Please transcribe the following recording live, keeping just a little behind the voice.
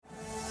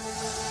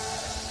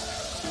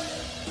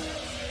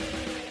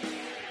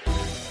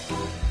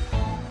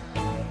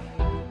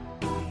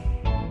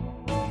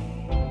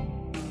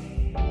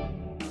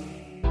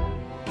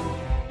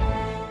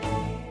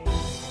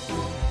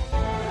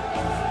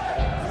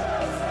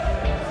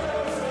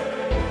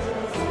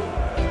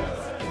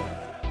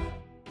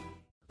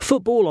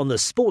Football on the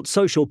Sports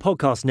Social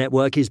Podcast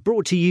Network is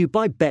brought to you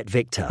by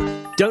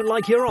BetVictor. Don't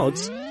like your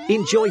odds?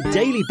 Enjoy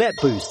daily bet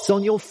boosts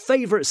on your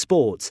favourite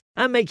sports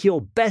and make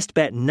your best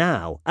bet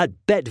now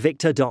at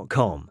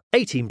betvictor.com.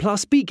 18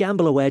 plus,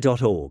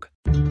 begambleaware.org.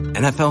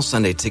 NFL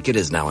Sunday Ticket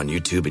is now on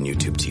YouTube and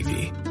YouTube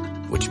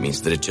TV, which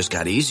means that it just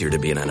got easier to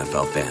be an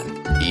NFL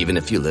fan, even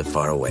if you live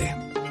far away.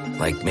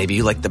 Like maybe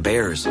you like the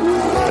Bears,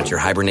 but you're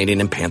hibernating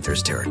in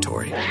Panthers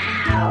territory.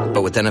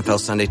 But with NFL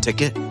Sunday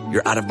Ticket,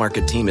 your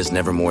out-of-market team is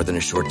never more than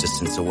a short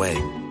distance away.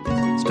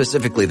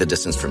 Specifically, the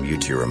distance from you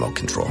to your remote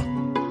control.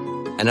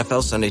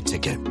 NFL Sunday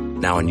Ticket,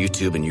 now on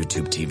YouTube and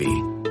YouTube TV.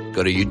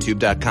 Go to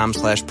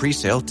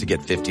youtube.com/presale to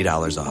get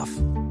 $50 off.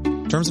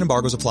 Terms and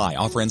embargoes apply.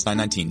 Offer ends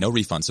 9/19. No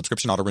refund.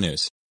 Subscription auto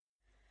renews.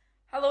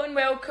 Hello and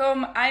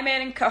welcome. I'm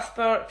Erin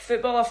Cuthbert,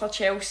 footballer for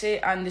Chelsea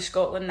and the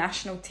Scotland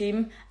national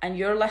team, and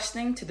you're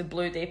listening to the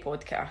Blue Day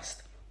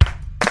podcast.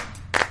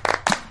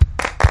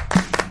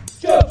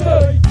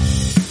 Chelsea!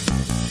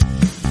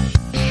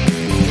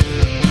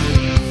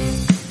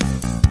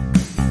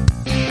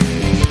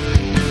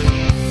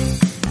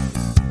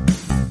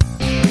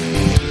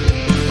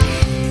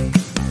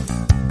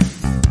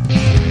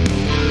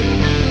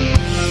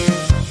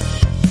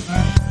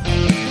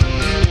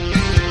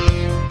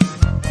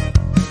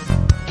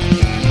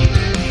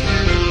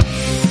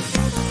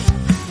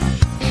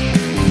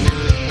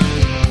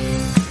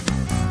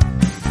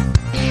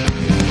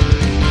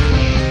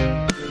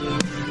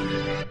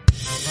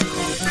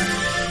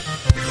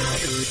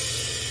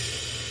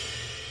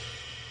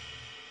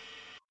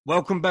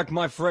 Welcome back,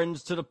 my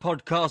friends, to the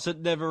podcast that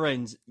never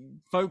ends.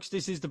 Folks,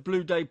 this is the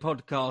Blue Day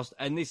podcast,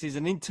 and this is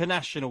an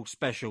international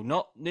special,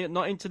 not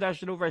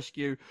international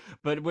rescue,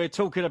 but we're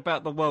talking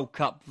about the World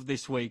Cup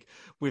this week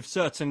with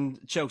certain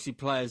Chelsea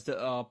players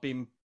that are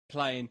been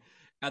playing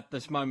at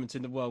this moment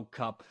in the World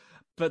Cup.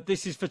 But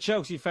this is for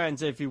Chelsea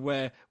fans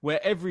everywhere,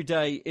 where every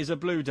day is a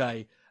Blue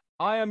Day.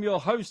 I am your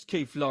host,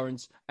 Keith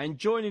Lawrence, and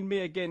joining me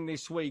again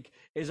this week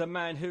is a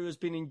man who has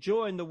been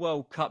enjoying the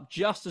World Cup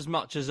just as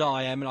much as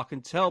I am, and I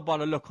can tell by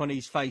the look on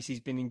his face he's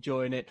been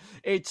enjoying it.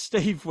 It's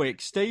Steve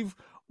Wick. Steve,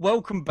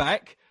 welcome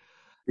back.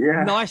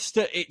 Yeah. Nice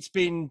that it's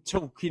been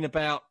talking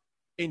about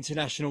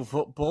international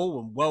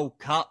football and World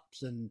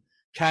Cups and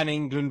can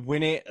England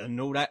win it and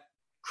all that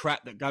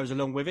crap that goes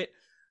along with it.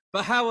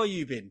 But how are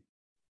you been?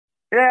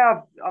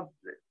 Yeah,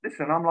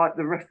 listen, I'm like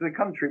the rest of the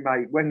country,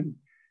 mate. When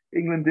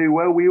England do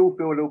well, we all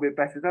feel a little bit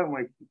better, don't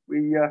we?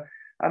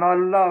 And I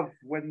love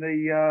when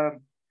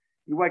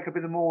you wake up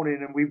in the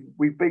morning and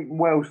we've beaten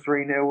Wales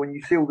 3-0 and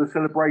you see all the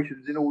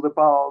celebrations in all the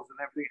bars and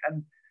everything,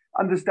 and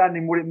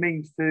understanding what it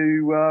means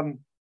to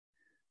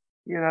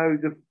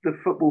the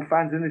football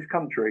fans in this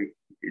country.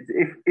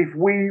 If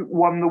we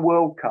won the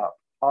World Cup,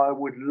 I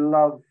would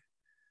love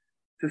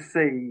to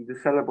see the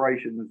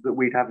celebrations that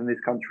we'd have in this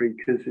country,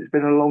 because it's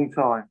been a long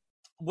time.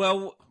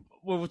 Well,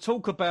 we'll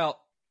talk about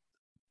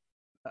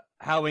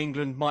how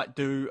England might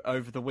do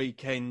over the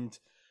weekend.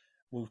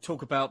 We'll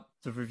talk about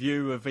the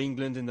review of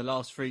England in the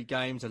last three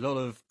games. A lot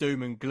of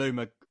doom and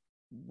gloom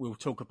we'll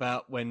talk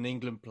about when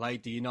England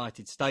played the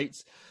United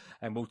States,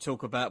 and we'll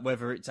talk about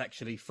whether it's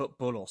actually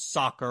football or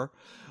soccer.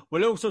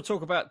 We'll also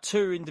talk about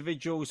two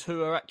individuals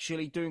who are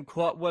actually doing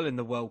quite well in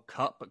the World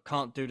Cup but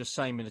can't do the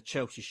same in a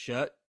Chelsea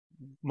shirt.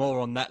 More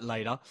on that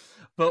later.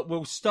 But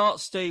we'll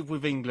start, Steve,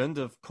 with England,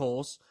 of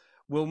course.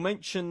 We'll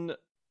mention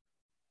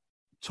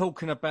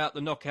talking about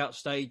the knockout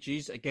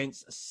stages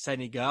against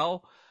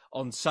Senegal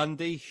on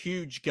Sunday.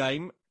 Huge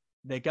game.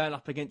 They're going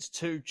up against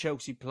two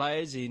Chelsea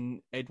players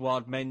in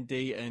Edouard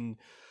Mendy and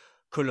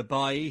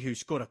Koulibaly, who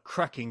scored a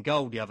cracking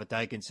goal the other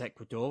day against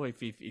Ecuador,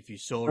 if you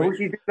saw it. Would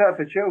you do that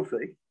for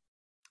Chelsea?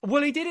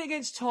 Well, he did it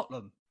against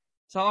Tottenham,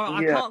 so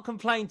I can't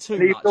complain too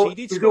much. He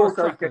did he score a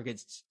also cracker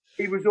against...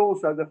 He was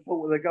also the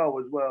fault of the goal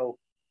as well.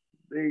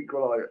 The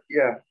equaliser,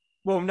 yeah.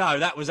 Well, no,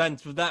 that was the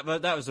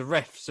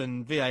refs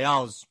and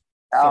VAR's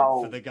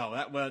for the goal.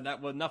 That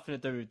were nothing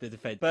to do with the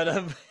defence.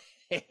 But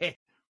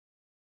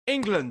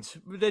England,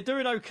 they're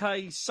doing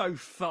okay so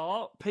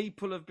far.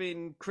 People have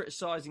been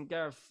criticising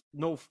Gareth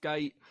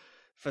Northgate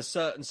for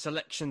certain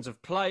selections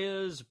of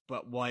players,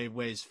 but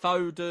where's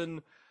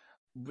Foden?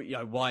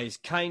 Why is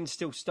Kane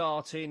still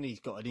starting?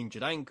 He's got an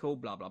injured ankle,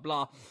 blah, blah,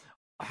 blah.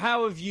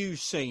 How have you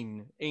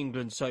seen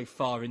England so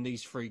far in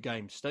these three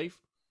games, Steve?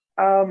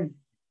 I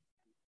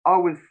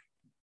was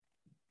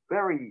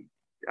very...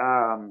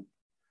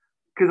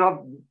 because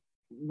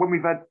when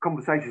we've had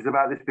conversations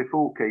about this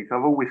before, Keith,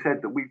 I've always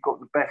said that we've got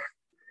the best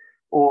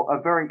or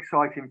a very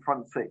exciting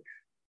front six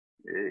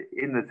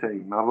in the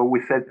team. I've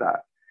always said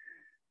that.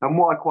 And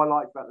what I quite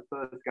liked about the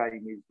first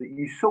game is that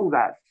you saw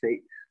that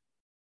six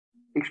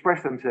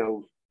express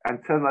themselves and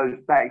turn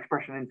that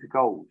expression into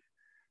goals.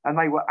 And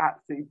they were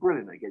absolutely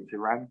brilliant against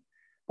Iran.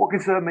 What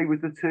concerned me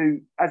was the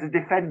two, as a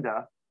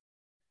defender,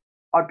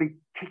 I'd be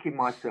kicking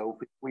myself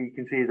if we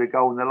conceded a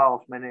goal in the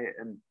last minute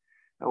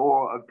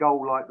or a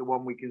goal like the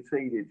one we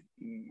conceded.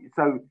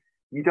 So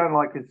you don't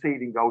like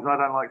conceding goals. I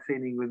don't like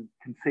seeing England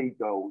concede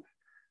goals.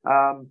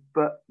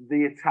 But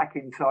the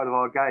attacking side of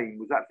our game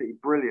was absolutely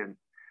brilliant.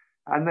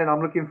 And then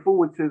I'm looking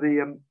forward to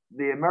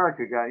the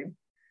America game,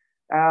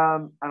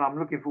 and I'm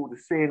looking forward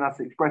to seeing us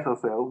express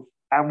ourselves.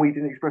 And we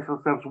didn't express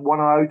ourselves one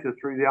iota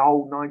through the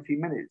whole 90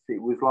 minutes. It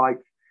was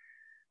like,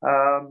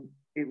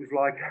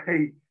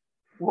 hey,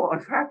 what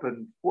has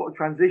happened? What a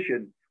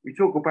transition! We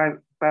talk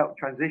about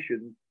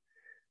transitions,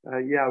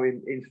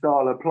 in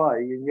style of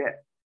play, and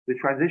yet the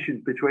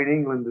transitions between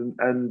England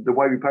and the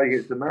way we played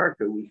against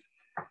America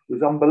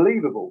was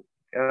unbelievable.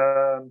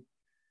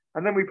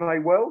 And then we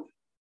played Wales,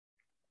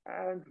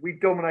 and we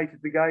dominated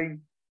the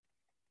game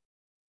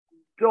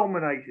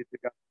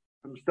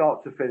from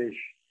start to finish,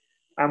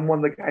 and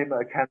won the game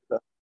at a canter.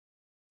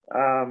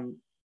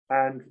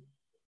 And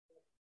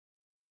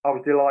I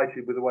was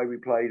delighted with the way we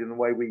played and the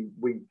way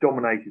we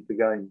dominated the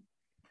game.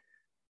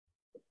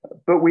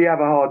 But we have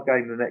a hard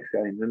game the next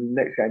game. The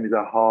next game is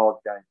a hard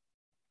game.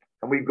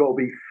 And we've got to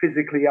be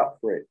physically up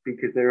for it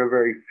because they're a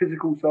very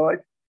physical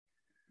side.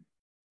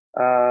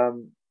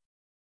 And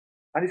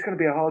it's going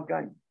to be a hard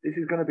game. This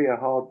is going to be a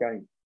hard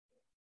game.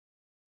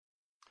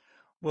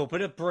 Well,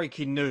 bit of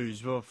breaking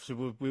news.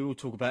 We will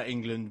talk about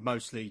England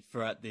mostly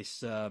throughout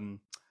this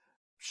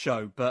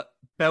show, but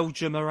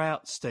Belgium are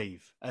out,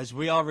 Steve. As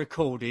we are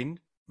recording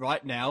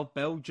right now,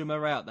 Belgium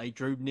are out. They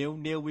drew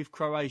 0-0 with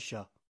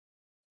Croatia.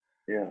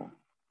 Yeah.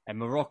 And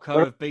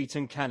Morocco have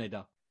beaten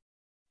Canada.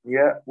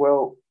 Yeah,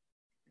 well,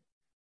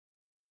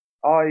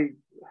 I'm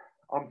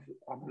a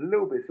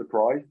little bit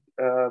surprised.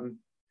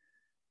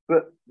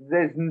 But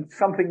there's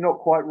something not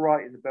quite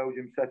right in the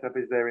Belgium setup,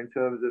 is there, in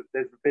terms of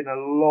there's been a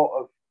lot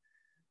of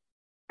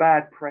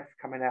bad press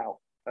coming out.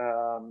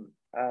 And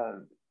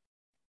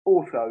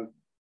also,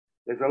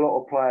 there's a lot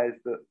of players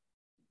that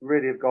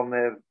really have gone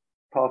there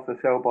past the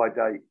sell-by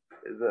date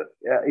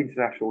at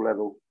international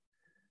level.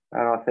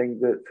 And I think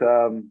that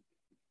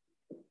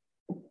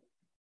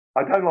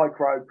I don't like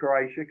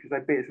Croatia because they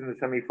beat us in the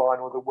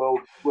semi-final of the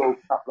World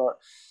Cup.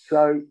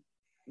 So,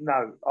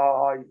 no,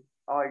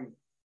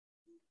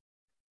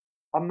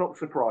 I'm not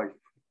surprised.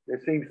 There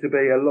seems to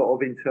be a lot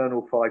of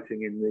internal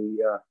fighting in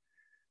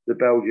the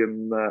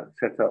Belgium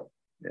setup,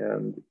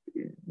 and a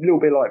little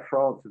bit like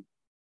France.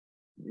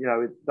 You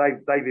know,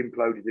 they've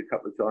imploded a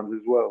couple of times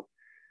as well,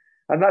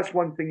 and that's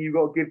one thing you've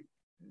got to give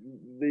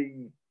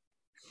the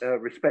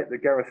respect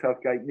that Gareth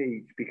Southgate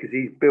needs, because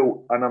he's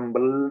built an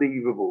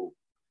unbelievable,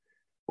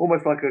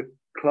 almost like a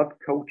club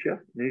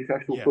culture in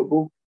international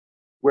football,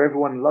 where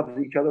everyone loves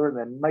each other and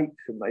they're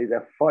mates and they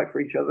fight for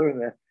each other,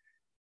 and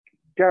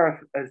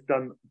Gareth has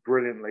done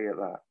brilliantly at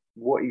that.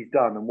 What he's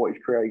done and what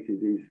he's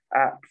created is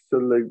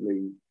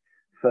absolutely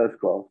first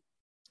class.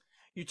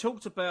 You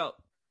talked about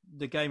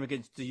the game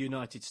against the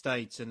United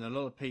States, and a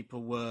lot of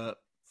people were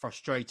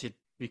frustrated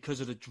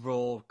because of the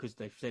draw, because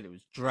they said it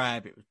was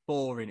drab, it was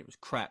boring, it was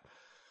crap.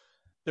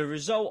 The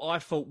result, I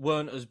thought,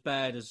 weren't as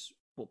bad as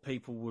what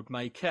people would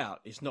make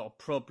out. It's not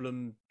a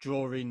problem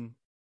drawing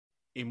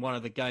in one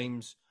of the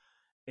games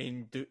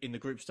in the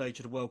group stage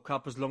of the World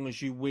Cup, as long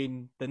as you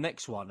win the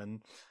next one.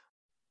 And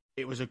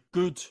it was a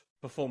good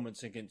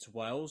performance against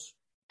Wales.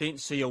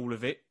 Didn't see all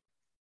of it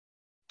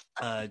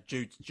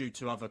due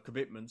to other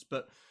commitments,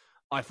 but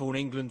I thought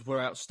England were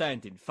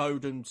outstanding.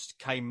 Foden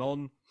came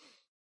on,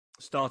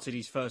 started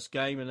his first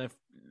game, and they've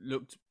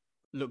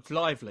looked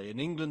lively. And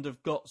England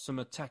have got some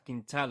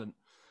attacking talent.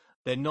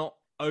 They're not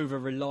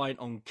over-reliant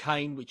on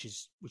Kane, which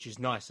is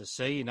nice to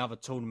see. In other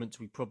tournaments,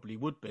 we probably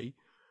would be.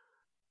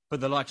 But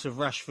the likes of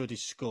Rashford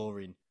is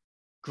scoring.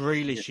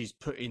 Grealish is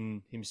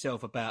putting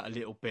himself about a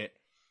little bit.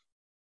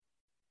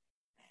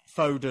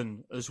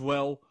 Foden as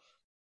well.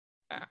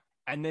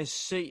 And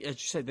as you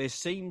said, there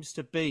seems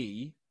to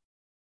be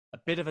a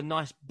bit of a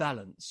nice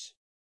balance.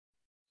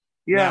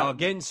 Yeah. Now,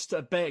 against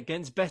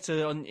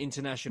better on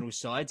international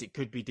sides, it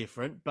could be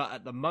different. But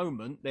at the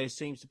moment, there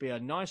seems to be a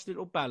nice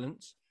little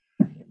balance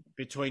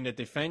between the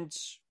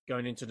defence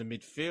going into the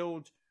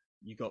midfield.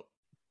 You got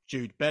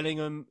Jude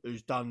Bellingham,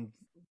 who's done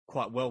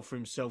quite well for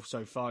himself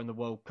so far in the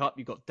World Cup.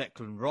 You got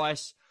Declan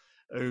Rice,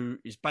 who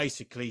is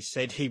basically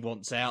said he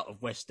wants out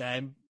of West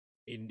Ham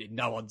in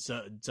no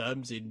uncertain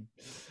terms. In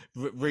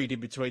reading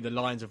between the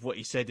lines of what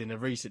he said in a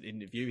recent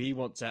interview, he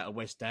wants out of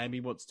West Ham. He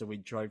wants to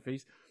win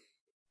trophies.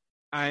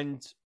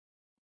 And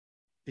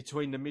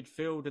between the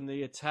midfield and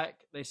the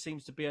attack, there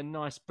seems to be a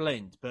nice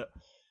blend. But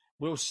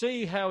we'll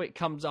see how it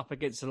comes up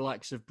against the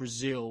likes of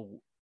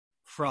Brazil,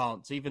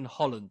 France, even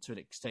Holland to an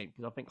extent,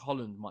 because I think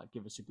Holland might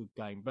give us a good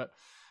game. But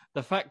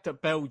the fact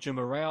that Belgium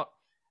are out,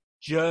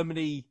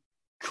 Germany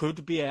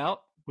could be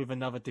out with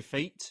another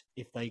defeat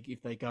if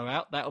they go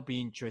out. That'll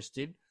be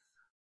interesting.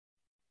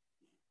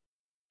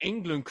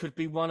 England could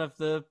be one of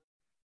the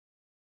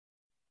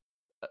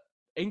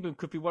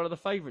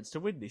favourites to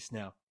win this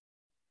now.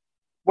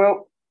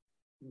 Well,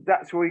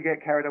 that's where we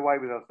get carried away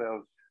with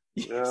ourselves.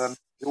 Yes.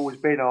 It's always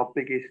been our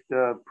biggest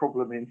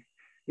problem in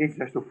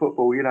international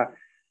football. You know,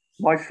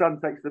 my son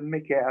takes the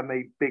mick out of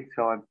me big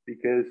time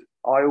because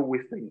I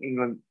always think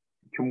England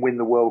can win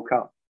the World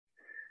Cup.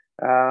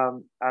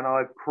 And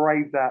I've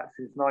craved that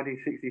since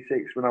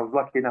 1966, when I was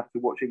lucky enough to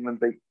watch England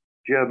beat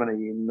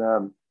Germany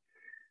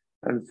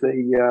and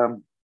see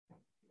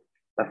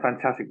a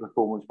fantastic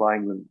performance by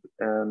England.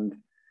 And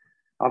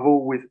I've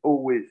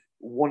always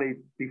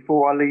wanted,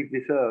 before I leave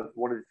this earth,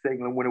 wanted to see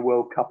England win a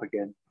World Cup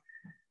again.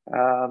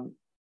 And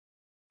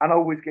I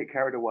always get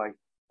carried away.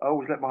 I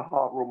always let my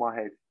heart rule my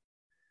head.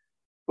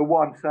 But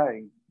what I'm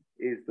saying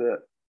is that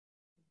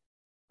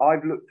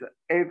I've looked at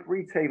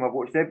every team, I've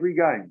watched every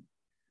game,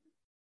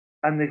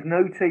 and there's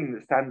no team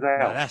that stands out.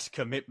 No, that's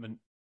commitment.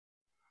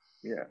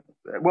 Yeah.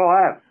 Well,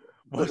 I have.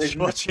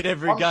 Watching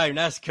every game,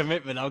 that's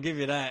commitment. I'll give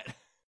you that.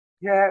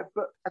 Yeah,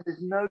 but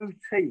there's no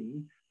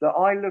team that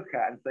I look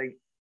at and think,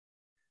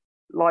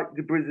 like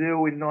the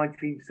Brazil in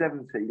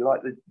 1970,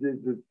 like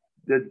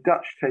the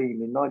Dutch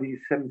team in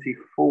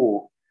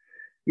 1974,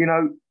 you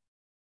know,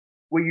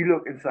 where you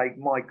look and say,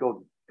 my God,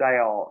 they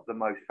are the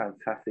most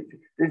fantastic.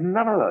 There's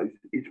none of those.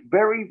 It's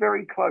very,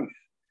 very close.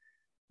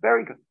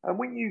 Very close. And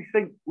when you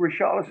think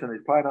Richarlison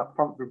is playing up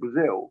front for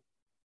Brazil,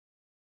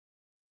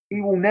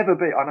 he will never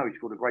be, I know he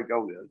scored a great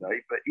goal the other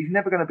day, but he's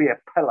never going to be a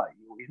Pele.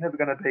 He's never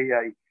going to be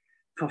a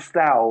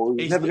Tostão.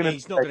 He's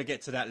not going to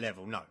get to that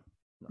level, no.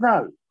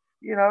 No.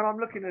 You know, and I'm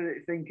looking at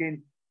it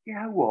thinking, you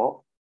know what?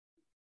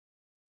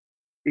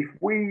 If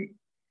we,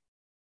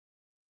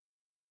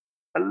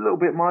 a little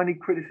bit, my only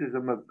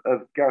criticism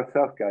of Gareth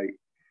Southgate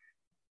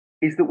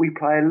is that we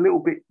play a little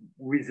bit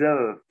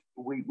reserved.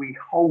 We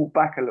hold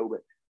back a little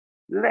bit.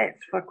 Let's,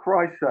 for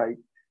Christ's sake,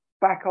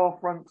 back our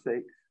front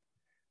six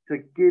to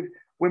give,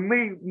 when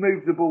we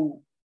move the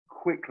ball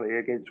quickly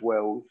against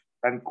Wales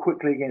and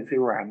quickly against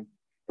Iran,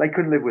 they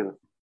couldn't live with us.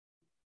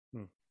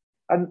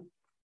 And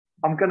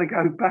I'm going to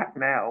go back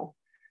now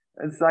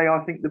and say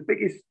I think the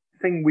biggest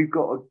thing we've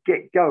got to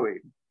get going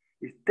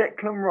is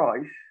Declan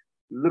Rice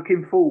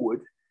looking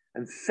forward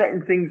and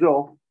setting things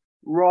off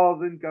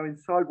rather than going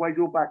sideways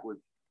or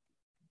backwards.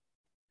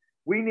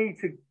 We need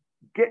to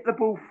get the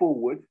ball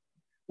forward.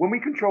 When we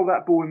control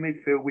that ball in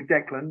midfield with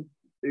Declan,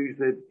 who's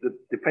the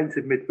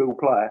defensive midfield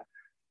player,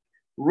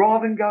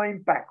 rather than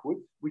going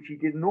backwards, which he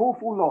did an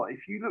awful lot.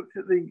 If you looked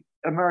at the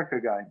America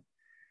game,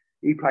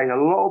 he played a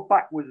lot of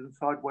backwards and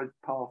sideways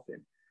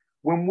passing.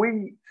 When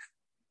we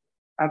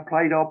have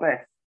played our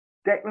best,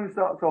 Declan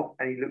starts off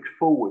and he looks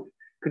forward,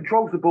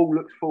 controls the ball,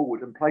 looks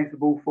forward and plays the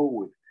ball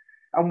forward.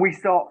 And we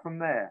start from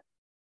there.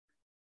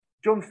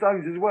 John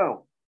Stones as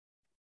well.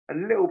 A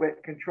little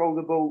bit, control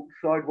the ball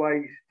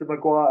sideways to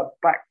Maguire,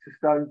 back to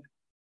Stones.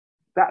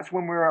 That's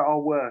when we're at our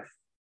worst.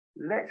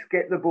 Let's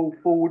get the ball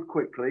forward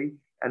quickly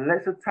and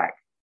let's attack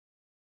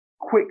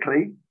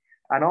quickly.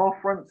 And our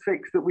front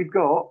six that we've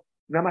got,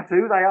 no matter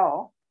who they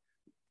are,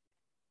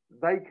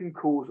 they can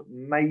cause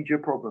major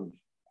problems.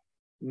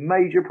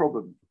 Major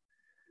problems.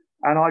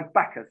 And I'd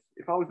back us.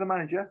 If I was the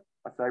manager,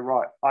 I'd say,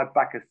 right, I'd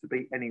back us to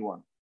beat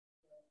anyone.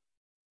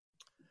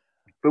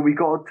 But we've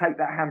got to take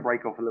that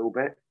handbrake off a little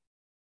bit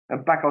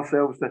and back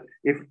ourselves to,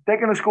 if they're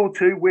going to score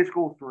 2, we'll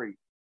score 3.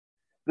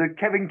 The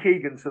Kevin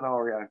Keegan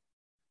scenario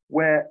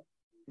where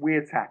we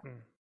attack.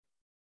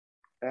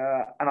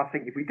 And I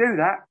think if we do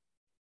that,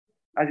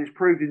 as it's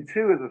proved in 2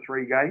 of the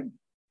 3 games,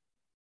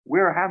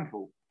 we're a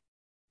handful.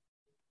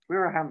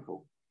 We're a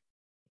handful.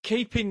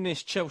 Keeping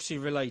this Chelsea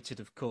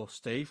related, of course,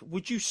 Steve,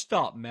 would you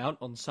start Mount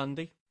on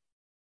Sunday?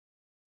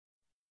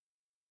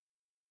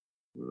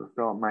 We'll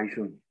start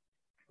Mason.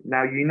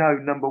 Now, you know,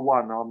 number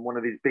one, I'm one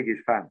of his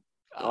biggest fans.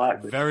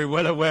 I'm very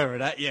well aware of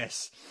that,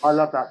 yes. I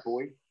love that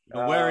boy.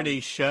 You're wearing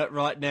his shirt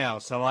right now,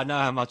 so I know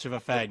how much of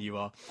a fan you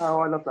are. Oh,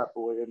 I love that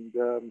boy, and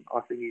I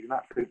think he's an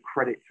absolute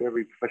credit to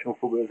every professional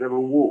footballer that's ever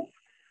walked.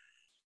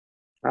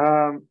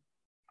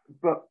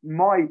 But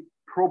my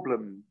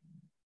problem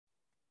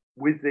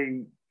with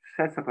the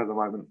setup at the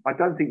moment, I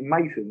don't think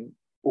Mason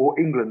or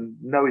England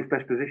know his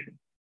best position.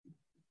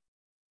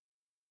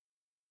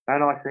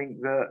 And I think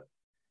that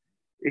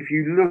if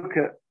you look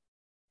at,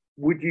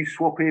 would you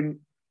swap him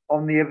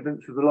on the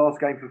evidence of the last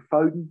game for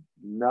Foden?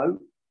 No.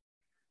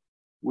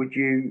 Would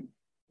you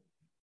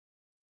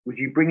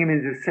bring him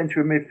into the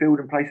centre of midfield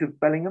in place of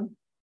Bellingham?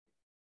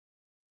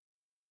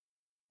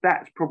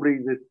 That's probably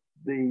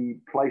the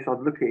place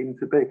I'd look at him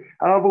to be.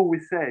 And I've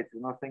always said,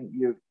 and I think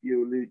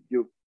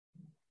you'll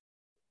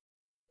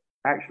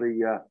actually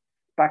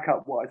back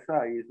up what I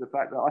say, is the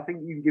fact that I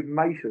think you can give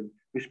Mason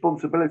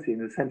responsibility in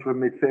the centre of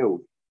midfield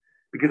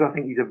because I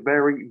think he's a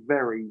very,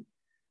 very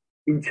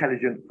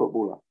intelligent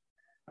footballer.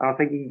 And I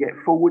think he can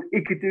get forward.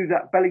 He could do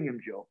that Bellingham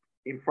job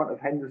in front of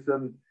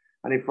Henderson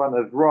and in front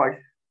of Rice.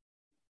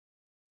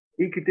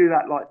 He could do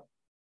that like,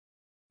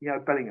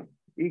 Bellingham.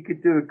 He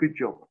could do a good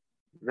job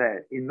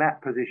there in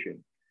that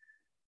position.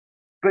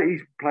 But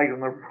he's played on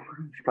the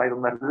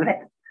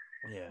left.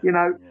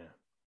 Yeah,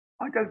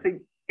 I don't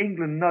think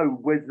England know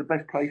where's the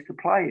best place to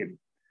play him.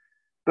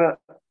 But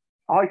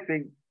I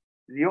think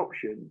the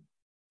option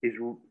is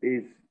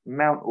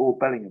Mount or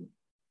Bellingham.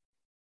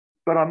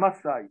 But I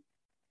must say,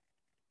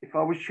 if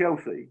I was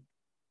Chelsea,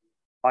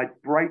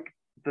 I'd break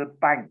the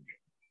bank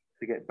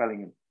to get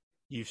Bellingham.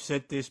 You've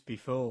said this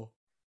before.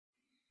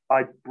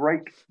 I'd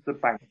break the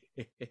bank.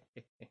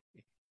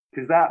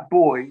 Because that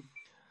boy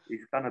is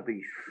going to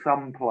be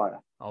some player.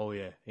 Oh,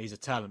 yeah. He's a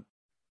talent.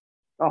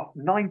 Oh,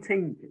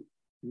 19.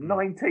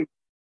 19.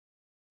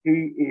 He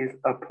is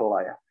a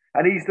player.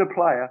 And he's the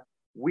player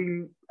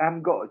we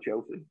haven't got at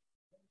Chelsea.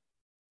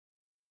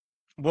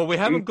 Well, we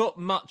haven't got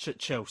much at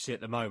Chelsea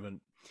at the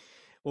moment.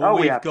 All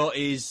we've got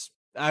is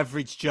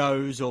average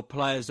Joes or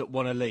players that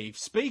want to leave.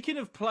 Speaking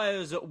of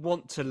players that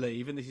want to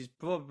leave, and this is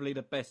probably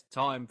the best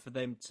time for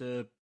them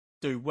to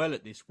do well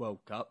at this World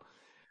Cup,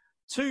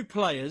 2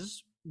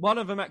 players, one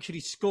of them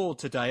actually scored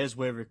today as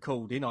we're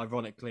recording,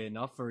 ironically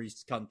enough, for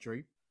his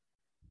country.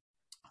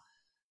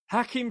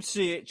 Hakim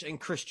Ziyech and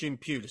Christian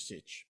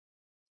Pulisic.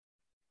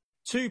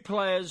 2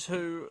 players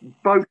who...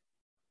 Both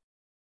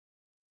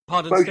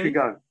Steve? should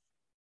go.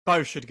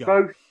 Both should go.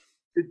 Both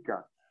should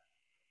go.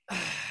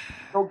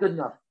 Not good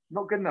enough.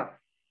 Not good enough.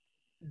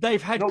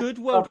 They've had good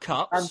World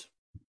Cups.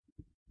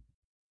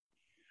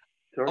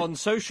 Sorry? On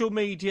social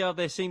media,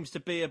 there seems to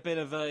be a bit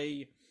of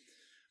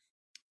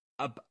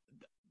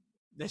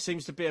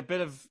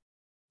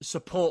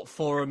support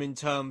for them in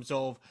terms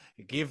of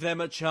give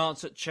them a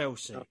chance at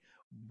Chelsea.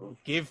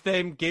 Give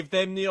them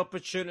the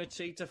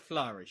opportunity to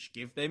flourish.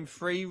 Give them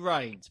free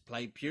rein to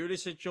play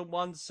Pulisic on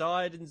one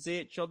side and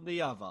Ziyech on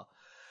the other.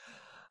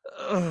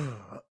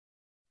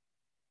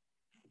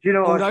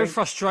 Although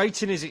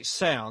frustrating as it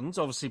sounds,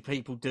 obviously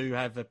people do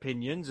have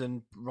opinions,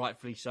 and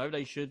rightfully so.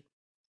 They should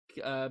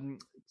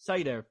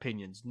say their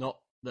opinions, not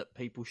that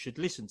people should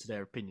listen to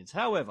their opinions.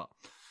 However,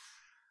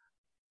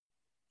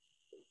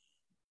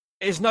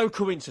 it's no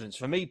coincidence.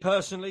 For me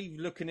personally,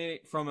 looking at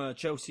it from a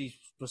Chelsea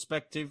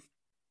perspective,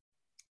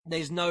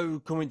 there's no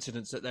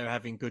coincidence that they're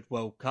having good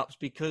World Cups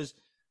because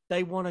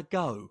they want to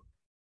go.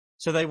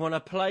 So they want to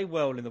play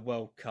well in the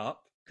World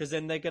Cup because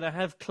then they're going to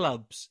have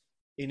clubs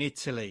in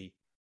Italy,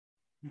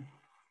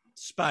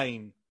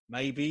 Spain,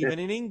 maybe even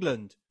in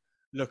England.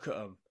 Look at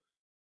them.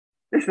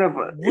 Listen,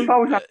 if I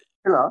was Aston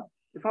Villa...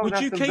 Would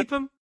you keep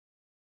them?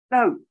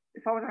 No.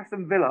 If I was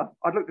Aston Villa,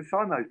 I'd look to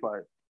sign those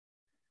players.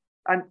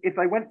 And if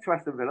they went to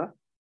Aston Villa,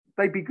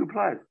 they'd be good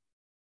players.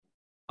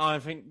 I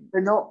think...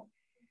 They're not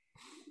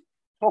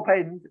top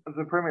end of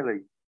the Premier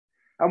League.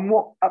 And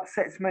what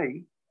upsets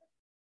me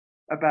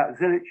about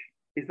Ziyech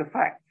is the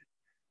fact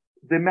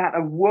the amount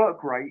of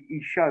work rate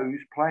he shows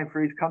playing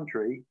for his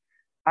country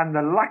and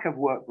the lack of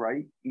work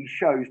rate he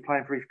shows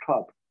playing for his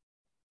club.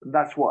 And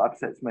that's what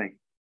upsets me.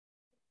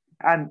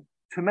 And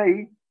to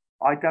me,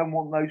 I don't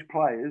want those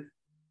players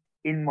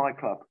in my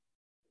club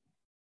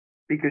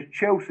because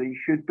Chelsea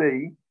should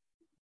be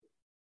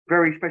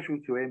very special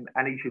to him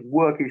and he should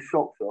work his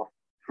socks off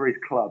for his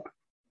club.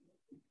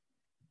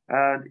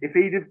 And if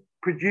he'd have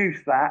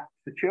produced that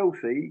for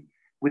Chelsea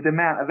with the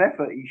amount of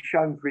effort he's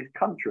shown for his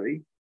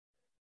country,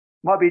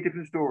 might be a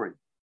different story.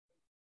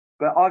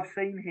 But I've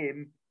seen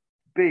him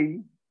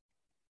be,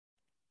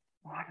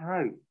 I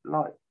don't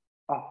know,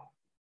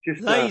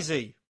 just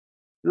lazy.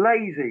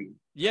 Lazy.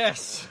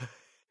 Yes.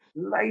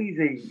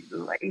 Lazy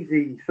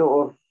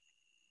sort of,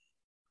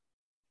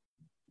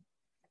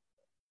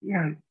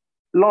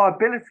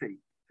 liability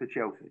for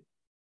Chelsea.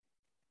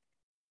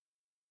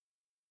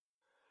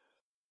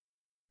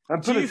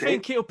 Do you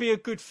think it'll be a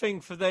good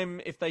thing for them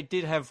if they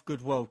did have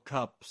good World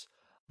Cups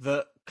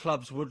that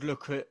clubs would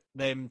look at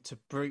them to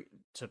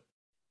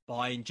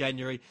buy in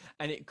January,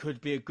 and it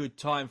could be a good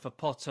time for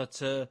Potter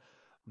to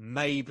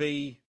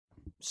maybe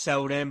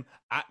sell them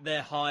at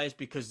their highs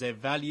because their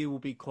value will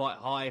be quite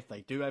high if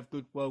they do have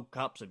good World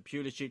Cups and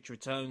Pulisic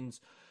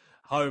returns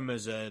home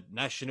as a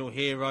national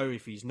hero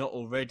if he's not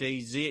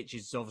already. Ziyech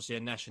is obviously a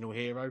national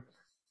hero.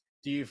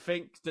 Do you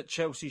think that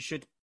Chelsea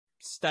should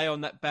stay on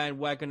that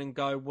bandwagon and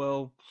go,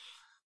 well,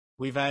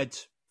 we've had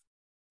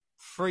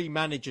 3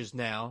 managers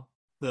now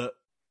that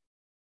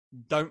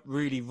don't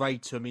really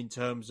rate them in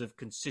terms of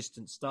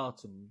consistent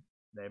starting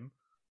them.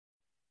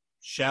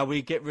 Shall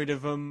we get rid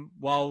of them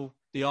while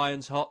the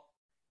iron's hot?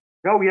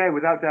 Oh, yeah,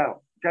 without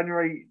doubt.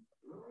 January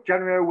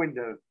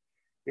window.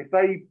 If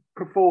they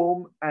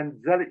perform and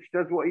Ziyech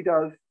does what he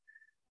does,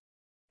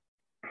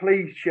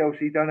 please,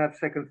 Chelsea, don't have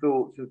second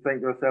thoughts and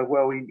think to yourself,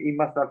 well, he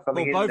must have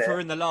something in there. Well, both are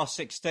in the last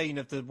 16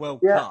 of the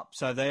World Cup,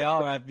 so they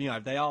are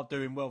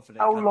doing well for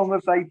their countries. How long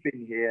have they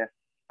been here,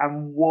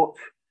 and what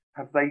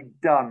have they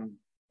done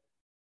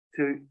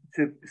to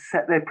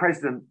set their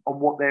precedent on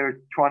what they're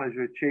trying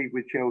to achieve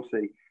with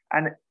Chelsea?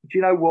 And do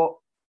you know what?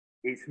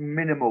 It's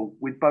minimal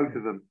with both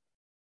of them.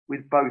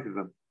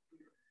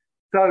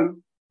 So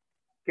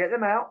get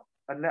them out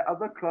and let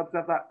other clubs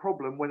have that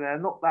problem when they're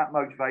not that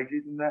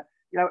motivated. And that,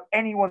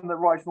 anyone that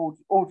writes an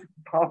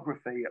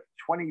autobiography at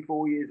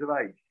 24 years of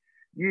age,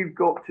 you've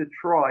got to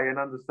try and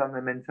understand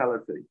their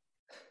mentality.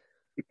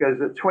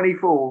 Because at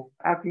 24,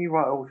 how can you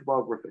write an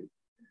autobiography?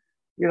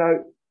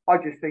 I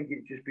just think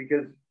it's just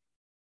because,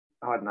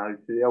 I don't know,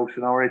 the old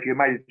scenario, if you're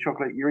made of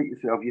chocolate, you eat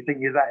yourself, you think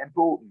you're that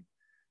important.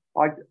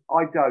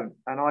 I don't.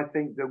 And I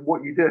think that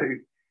what you do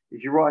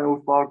is you write an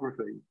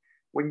autobiography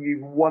when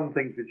you've won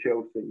things for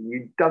Chelsea, and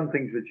you've done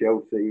things for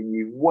Chelsea, and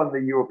you've won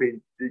the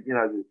European,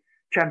 the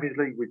Champions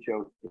League with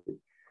Chelsea,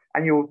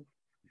 and you're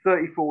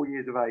 34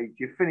 years of age,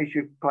 you finish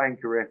your playing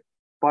career,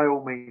 by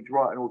all means,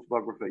 write an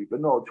autobiography, but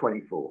not at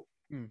 24.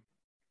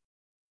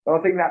 I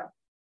think that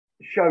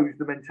shows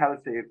the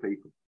mentality of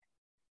people.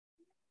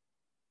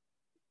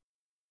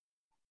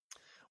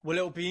 Well,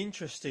 it'll be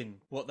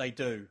interesting what they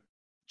do,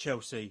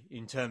 Chelsea,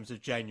 in terms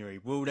of January.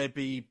 Will they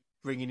be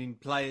bringing in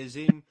players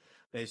in?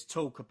 There's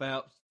talk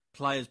about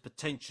players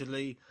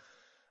potentially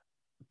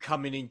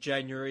coming in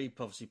January.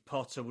 Obviously,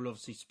 Potter will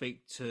obviously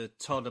speak to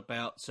Todd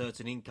about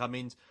certain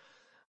incomings.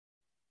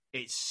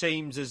 It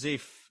seems as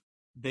if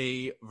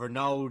the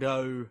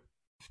Ronaldo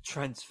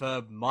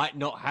transfer might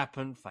not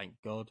happen, thank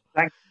God.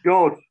 Thank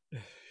God.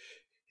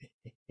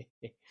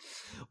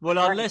 Well,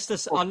 unless the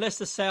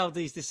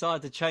Saudis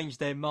decide to change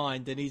their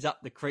mind and he's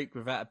up the creek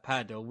without a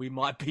paddle, we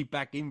might be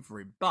back in for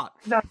him. But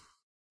no,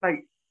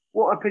 mate,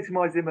 what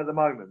epitomised him at the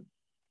moment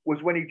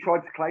was when he tried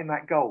to claim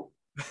that goal.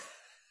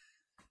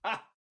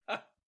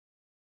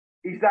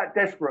 He's that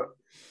desperate.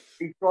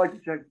 He tried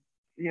to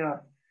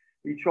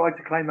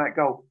claim that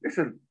goal.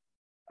 Listen,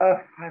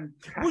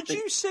 fantastic. Would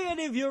you see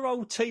any of your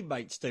old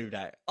teammates do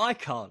that? I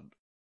can't.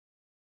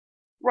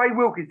 Ray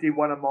Wilkins did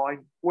one of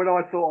mine when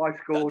I thought I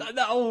scored. And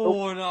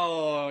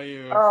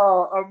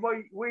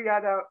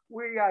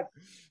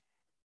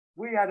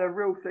we had a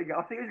real thing.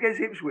 I think it was against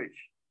Ipswich,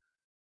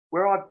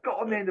 where I got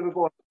on the end of the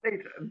ball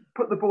and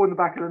put the ball in the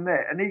back of the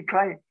net, and he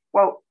claimed.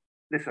 Well,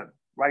 listen,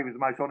 Ray was the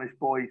most honest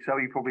boy, so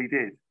he probably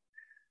did.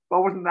 But I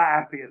wasn't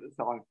that happy at the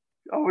time.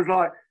 I was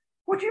like,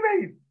 "What do you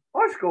mean?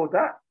 I scored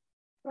that?"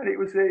 And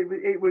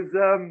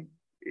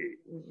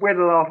we had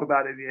a laugh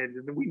about it in the end,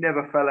 and we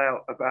never fell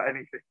out about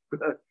anything.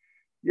 But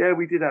yeah,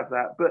 we did have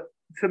that. But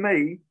to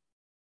me,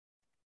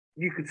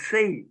 you could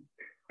see,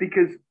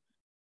 because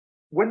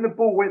when the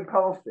ball went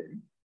past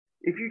him,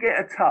 if you get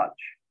a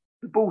touch,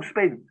 the ball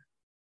spins.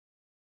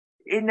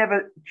 It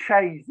never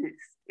changed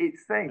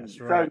its thing. That's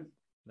right.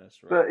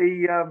 But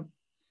he,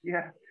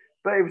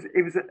 but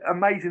it was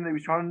amazing that he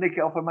was trying to nick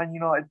it off a Man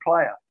United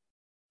player.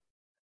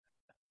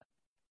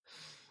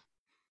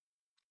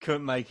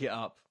 Couldn't make it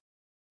up.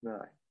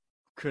 No.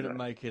 Couldn't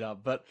make it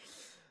up. But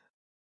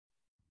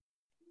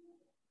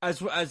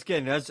as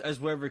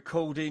we're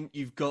recording,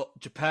 you've got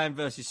Japan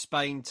versus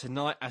Spain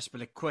tonight.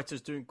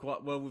 Azpilicueta's doing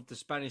quite well with the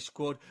Spanish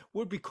squad.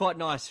 Would be quite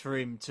nice for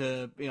him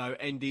to,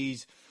 end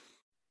his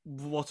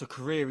what a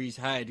career he's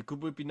had. It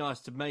would be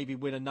nice to maybe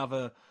win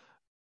another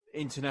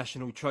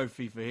international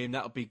trophy for him.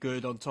 That would be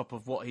good on top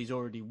of what he's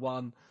already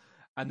won.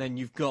 And then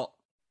you've got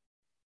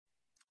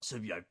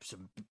some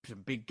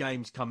big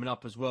games coming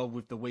up as well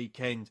with the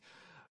weekend.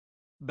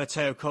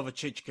 Mateo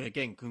Kovacic,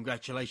 again,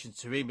 congratulations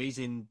to him. He's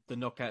in the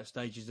knockout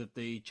stages of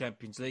the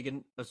Champions League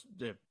in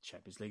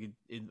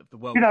the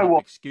World Cup.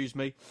 What? Excuse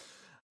me.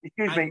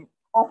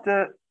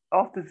 After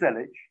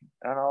Zelic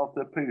and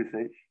after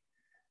Pulisic,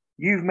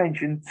 you've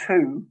mentioned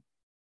two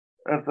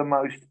of the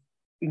most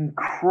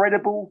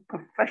incredible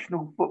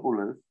professional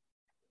footballers,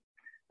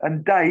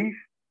 and Dave,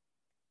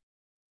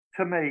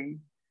 to me,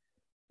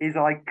 is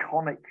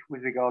iconic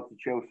with regard to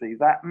Chelsea.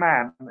 That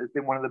man has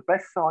been one of the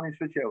best signings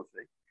for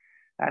Chelsea.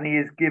 And he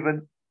has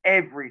given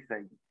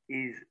everything,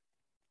 his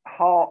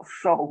heart,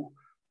 soul,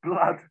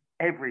 blood,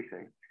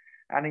 everything.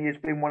 And he has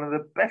been one of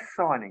the best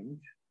signings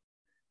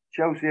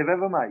Chelsea have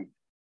ever made.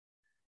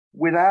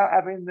 Without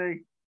having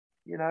the,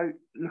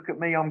 look at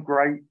me, I'm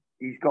great.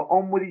 He's got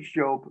on with his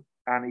job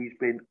and he's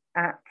been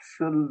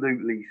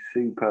absolutely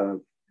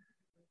superb.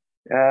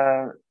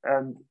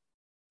 And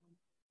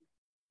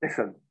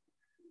listen,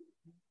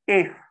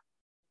 if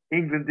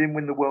England didn't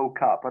win the World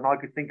Cup, and I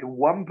could think of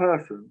one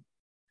person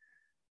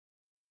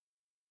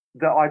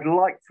that I'd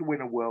like to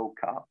win a World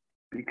Cup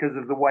because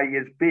of the way he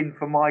has been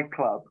for my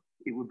club,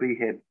 it would be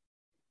him.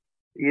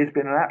 He has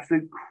been an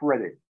absolute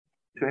credit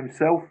to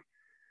himself,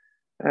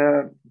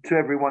 to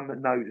everyone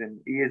that knows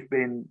him. He has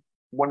been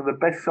one of the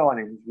best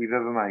signings we've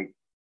ever made.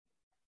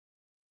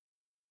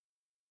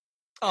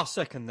 I'll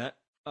second that.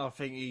 I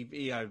think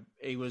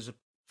he was a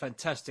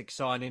fantastic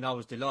signing. I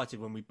was delighted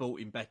when we bought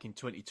him back in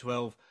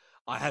 2012.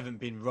 I haven't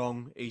been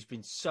wrong. He's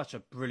been such a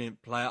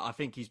brilliant player. I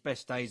think his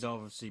best days are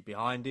obviously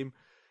behind him.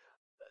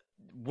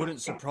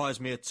 Wouldn't surprise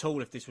me at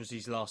all if this was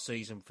his last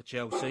season for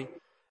Chelsea.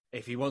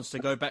 If he wants to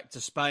go back to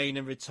Spain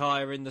and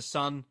retire in the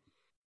sun,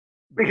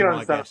 we can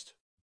understand. Guest.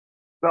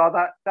 But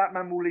that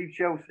man will leave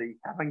Chelsea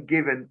having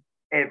given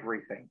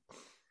everything.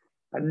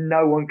 And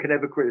no one can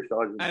ever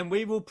criticise him. And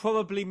we will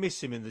probably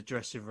miss him in the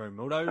dressing room.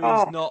 Although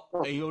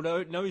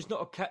he's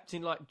not a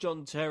captain like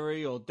John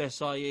Terry or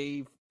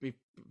Desailly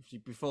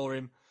before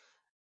him,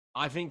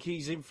 I think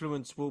his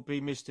influence will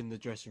be missed in the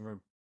dressing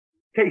room.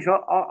 Keith,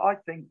 I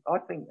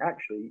think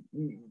actually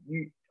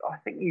I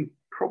think you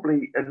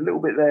probably a little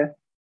bit there,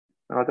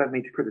 and I don't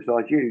mean to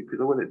criticise you because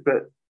I wouldn't,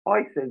 but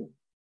I think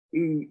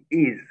he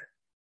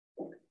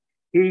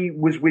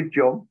was with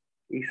John.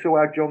 He saw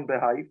how John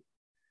behaved,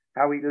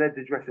 how he led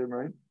the dressing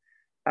room,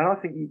 and I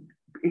think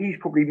he's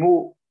probably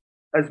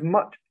as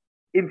much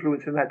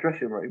influence in that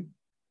dressing room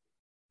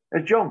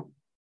as John.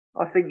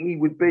 I think he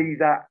would be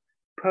that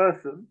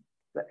person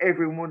that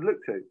everyone would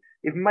look to.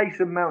 If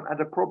Mason Mount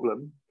had a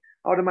problem,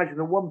 I'd imagine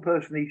the one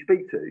person he'd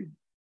speak to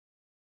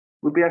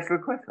would be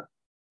Azpilicueta.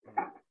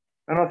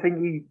 And I think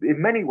he,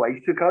 in many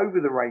ways, took over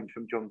the reins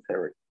from John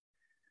Terry.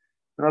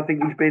 And I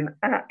think he's been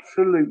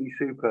absolutely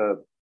superb.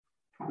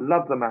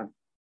 Love the man.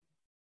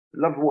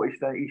 Love what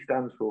he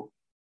stands for.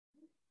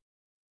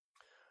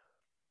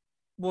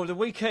 Well, the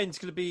weekend's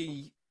going to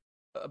be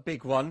a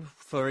big one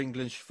for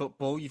English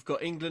football. You've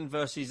got England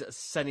versus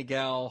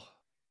Senegal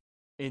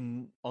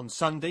on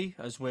Sunday,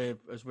 as we're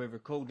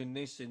recording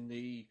this in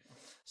the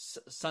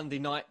Sunday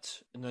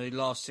night in the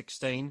last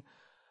 16.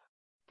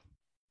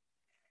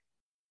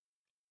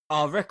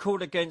 Our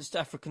record against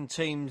African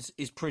teams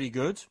is pretty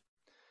good.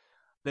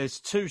 There's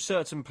two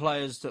certain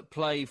players that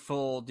play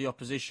for the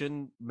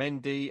opposition,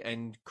 Mendy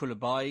and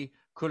Koulibaly.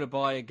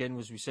 Koulibaly, again,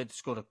 as we said,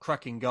 scored a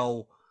cracking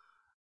goal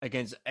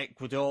against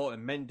Ecuador,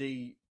 and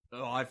Mendy,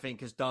 I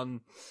think, has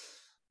done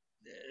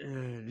a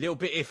little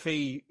bit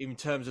iffy in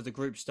terms of the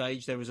group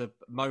stage. There was a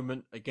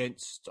moment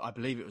against, I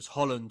believe it was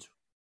Holland,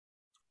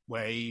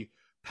 where he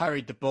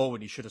parried the ball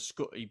and he should have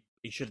scored.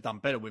 He should have done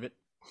better with it.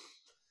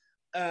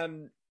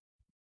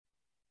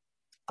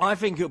 I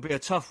think it'll be a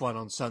tough one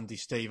on Sunday,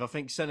 Steve. I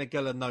think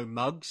Senegal are no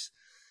mugs.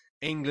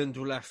 England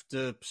will have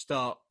to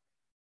start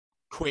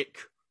quick.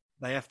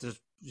 They have to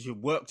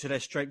work to their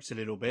strengths a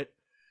little bit.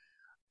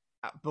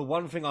 But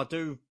one thing I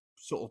do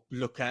sort of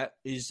look at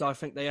is I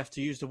think they have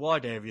to use the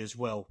wide area as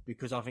well,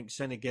 because I think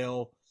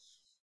Senegal,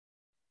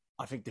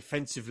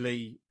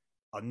 defensively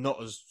are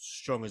not as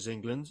strong as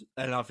England.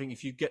 And I think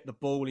if you get the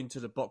ball into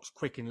the box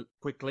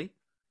quickly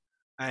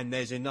and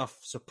there's enough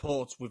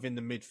support within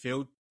the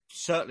midfield,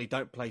 certainly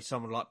don't play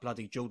someone like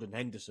bloody Jordan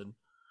Henderson.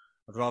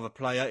 I'd rather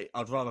play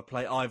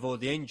Ivor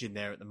the Engine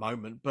there at the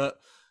moment, but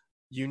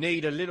you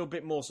need a little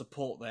bit more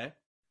support there.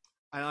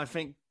 And I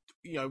think,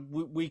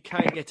 we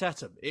can get at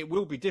them. It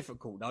will be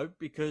difficult, though,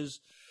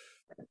 because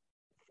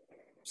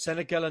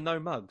Senegal are no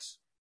mugs.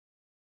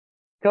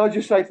 Can I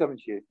just say something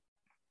to you?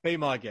 Be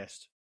my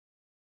guest.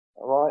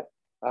 All right?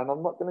 And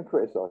I'm not going to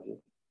criticise you.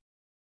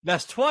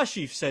 That's twice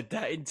you've said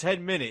that in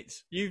 10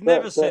 minutes. You've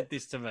never said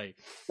this to me.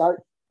 No,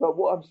 but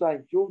what I'm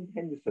saying, Jordan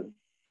Henderson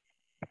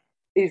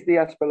is the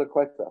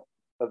Azpilicueta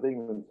of the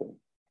England team.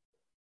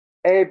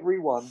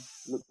 Everyone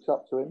looks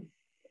up to him.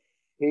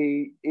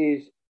 He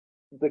is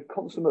the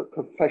consummate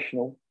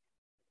professional,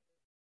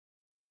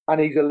 and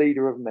he's a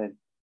leader of men.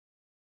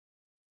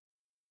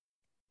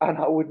 And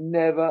I would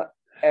never,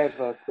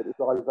 ever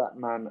criticise that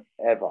man,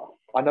 ever.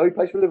 I know he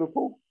plays for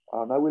Liverpool.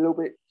 I know we're a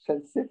little bit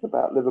sensitive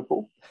about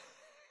Liverpool.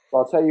 But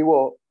I'll tell you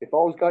what, if I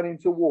was going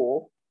into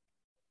war,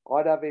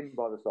 I'd have him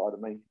by the side of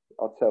me.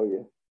 I'll tell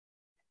you.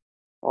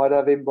 I'd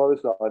have him by the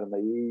side of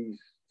me. He's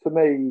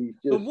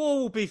just... The war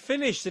will be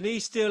finished and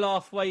he's still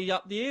halfway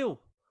up the hill.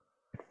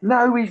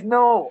 No, he's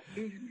not.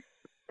 He's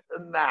better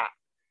than that.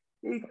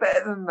 He's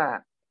better than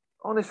that.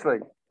 Honestly,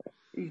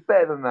 he's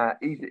better than that.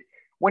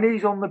 When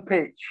he's on the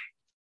pitch,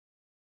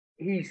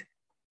 he's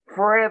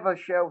forever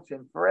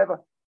shouting,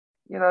 forever.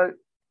 I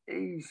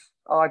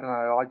don't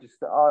know.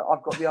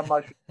 I've got the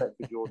utmost respect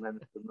for Jordan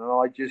Henderson,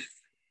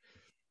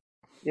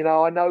 and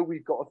I know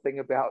we've got a thing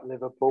about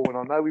Liverpool, and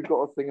I know we've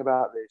got a thing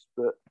about this,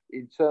 but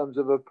in terms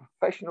of a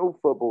professional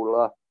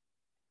footballer,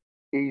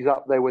 he's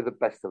up there with the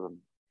best of them.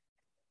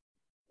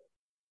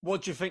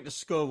 What do you think the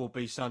score will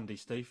be Sunday,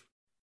 Steve?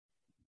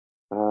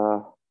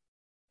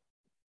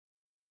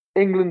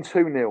 England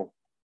 2-0.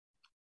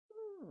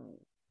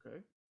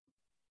 Okay.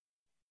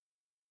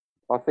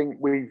 I think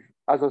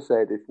as I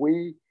said, if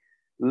we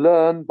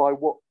learn by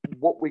what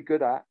we're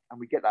good at and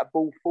we get that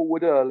ball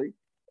forward early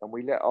and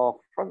we let our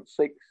front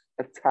six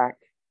attack,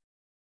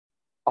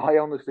 I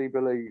honestly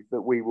believe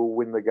that we will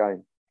win the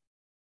game.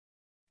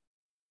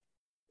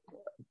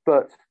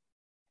 But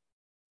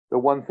the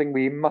one thing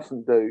we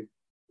mustn't do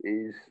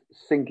is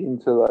sink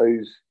into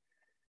those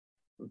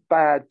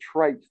bad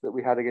traits that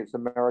we had against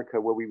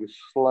America, where we were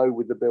slow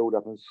with the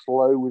build-up and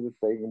slow with the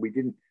thing, and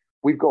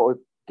we've got to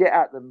get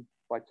at them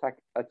by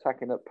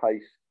attacking at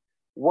pace.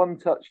 One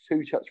touch,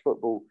 two touch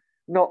football,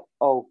 not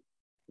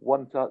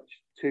one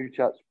touch, two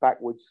touch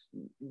backwards,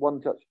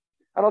 one touch.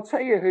 And I'll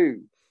tell you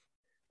who,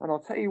 and I'll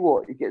tell you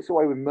what, he gets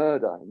away with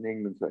murder in the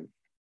England team.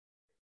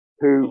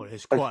 Who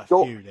has got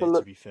to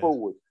look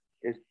forward.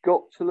 Has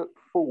got to look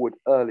forward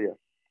earlier.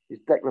 Is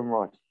Declan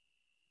Rice.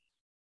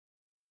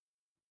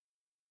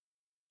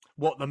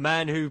 What, the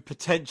man who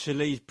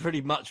potentially pretty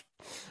much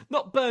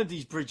not burned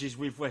his bridges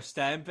with West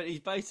Ham, but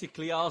he's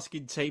basically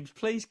asking teams,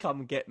 please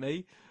come and get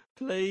me.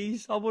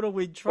 Please, I want to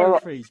win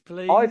trophies,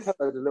 please. I've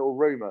heard a little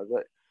rumour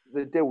that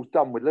the deal's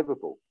done with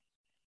Liverpool.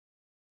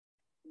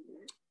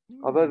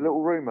 I've heard a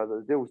little rumour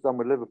that the deal's done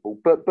with Liverpool.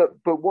 But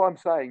what I'm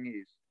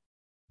saying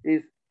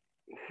is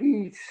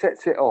he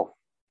sets it off.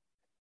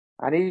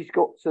 And he's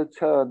got to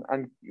turn.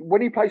 And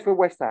when he plays for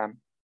West Ham,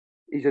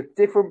 he's a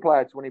different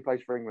player to when he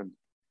plays for England.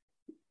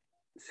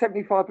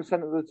 75%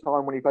 of the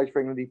time when he plays for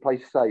England, he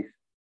plays safe.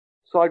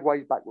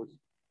 Sideways, backwards.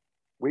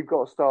 We've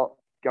got to start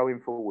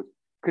going forward.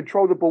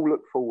 Control the ball,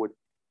 look forward.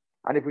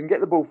 And if we can get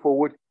the ball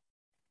forward,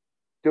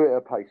 do it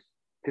at pace.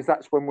 Because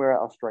that's when we're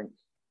at our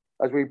strengths.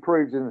 As we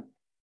proved in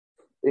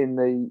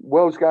the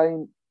Wales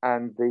game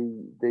and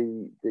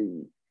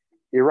the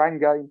Iran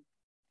game,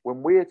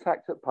 when we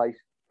attacked at pace,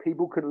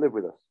 people couldn't live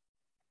with us.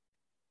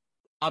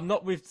 I'm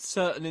not with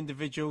certain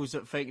individuals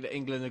that think that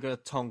England are going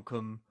to tonk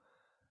them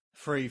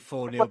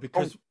 3-4-0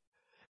 because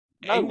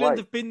No England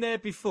way. have been there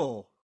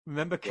before.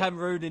 Remember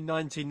Cameroon in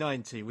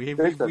 1990? We've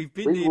been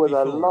We there were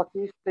before. the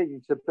luckiest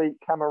team to beat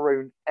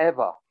Cameroon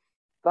ever.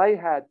 They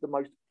had the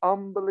most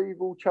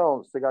unbelievable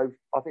chance to go.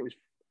 I think it was.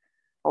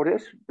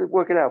 Let's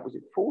work it out. Was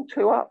it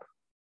 4-2 up,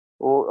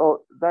 or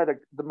they had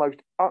the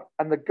most?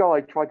 And the guy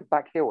tried to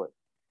backheel it,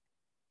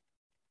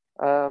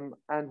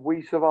 and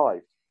we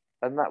survived,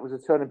 and that was a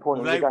turning point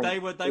of the game.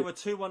 They were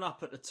 2-1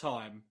 up at the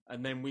time,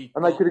 and then they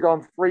could have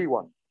gone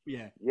 3-1.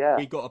 Yeah,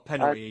 we got a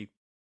penalty.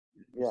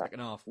 In the second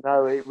half.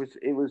 No, it was,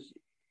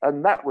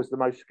 and that was the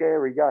most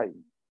scary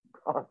game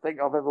I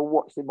think I've ever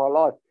watched in my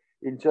life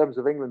in terms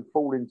of England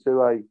falling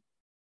to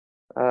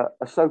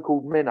a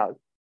so-called minnow.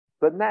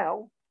 But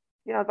now,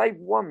 they've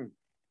won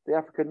the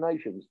African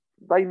nations.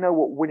 They know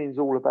what winning's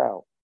all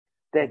about.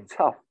 They're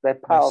tough. They're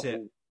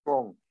powerful,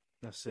 strong.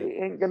 That's it.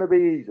 It ain't going to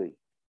be easy.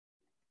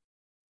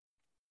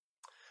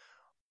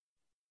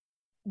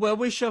 Well,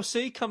 we shall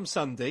see come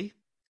Sunday,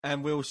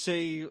 and we'll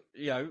see,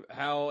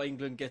 how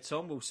England gets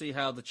on. We'll see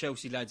how the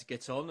Chelsea lads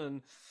get on,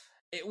 and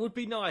it would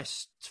be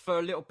nice for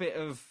a little bit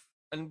of.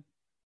 And I'm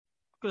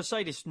going to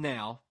say this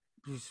now,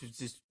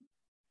 just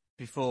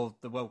before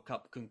the World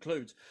Cup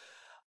concludes.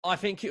 I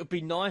think it would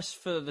be nice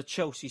for the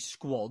Chelsea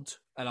squad,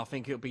 and I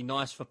think it would be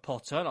nice for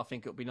Potter, and I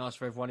think it would be nice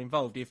for everyone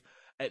involved if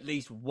at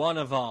least one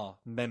of our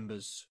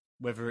members,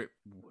 who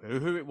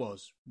it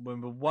was,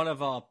 when one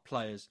of our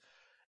players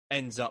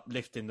ends up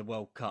lifting the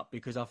World Cup,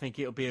 because I think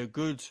it'll be a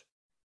good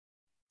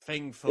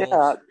thing for.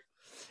 Yeah.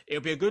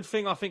 It'll be a good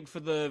thing, I think, for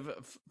the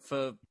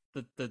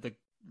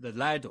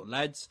lad or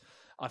lads.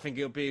 I think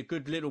it'll be a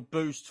good little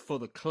boost for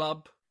the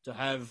club to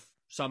have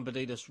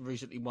somebody that's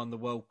recently won the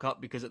World Cup,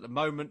 because at the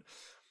moment,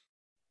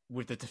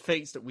 with the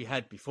defeats that we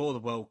had before the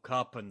World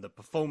Cup and the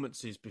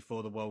performances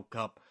before the World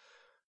Cup,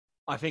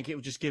 I think it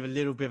will just give a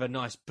little bit of a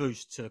nice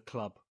boost to the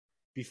club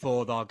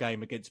before our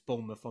game against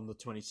Bournemouth on the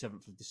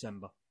 27th of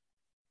December.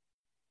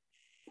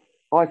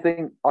 I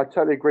think I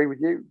totally agree with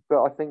you,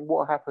 but I think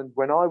what happened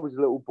when I was a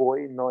little boy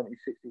in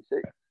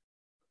 1966,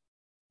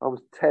 I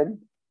was 10.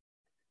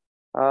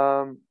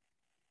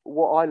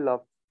 What I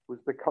loved was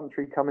the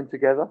country coming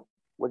together.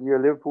 Whether you're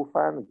a Liverpool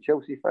fan, a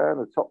Chelsea fan,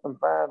 a Tottenham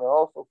fan, an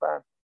Arsenal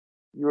fan,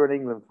 you're an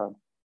England fan.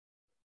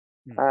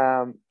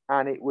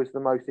 And it was the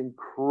most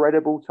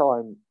incredible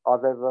time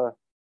I've ever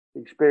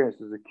experienced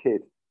as a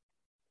kid,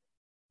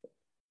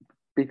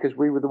 because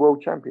we were the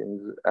world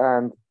champions.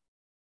 And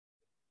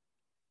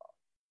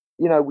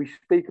we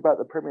speak about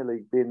the Premier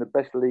League being the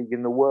best league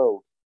in the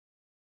world.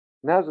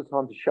 Now's the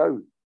time to show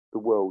the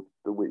world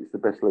that it's the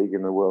best league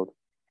in the world.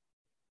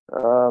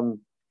 And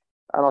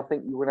I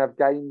think you're going to have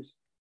games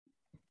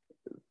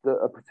that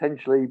are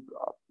potentially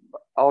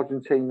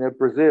Argentina,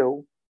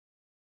 Brazil,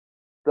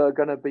 that are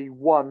going to be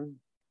won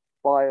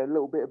by a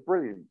little bit of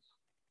brilliance.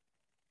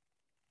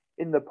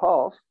 In the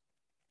past,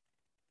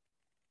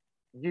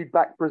 you'd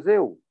back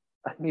Brazil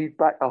and you'd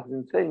back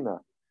Argentina.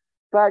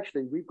 But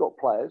actually, we've got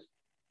players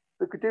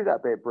that could do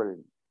that bit of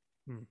brilliance.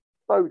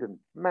 Foden,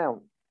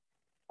 Mount,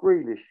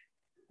 Grealish,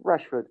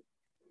 Rashford.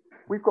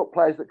 We've got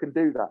players that can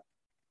do that.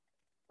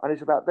 And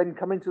it's about them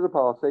coming to the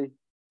party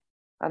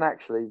and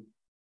actually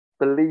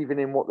believing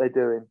in what they're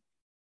doing.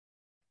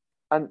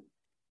 And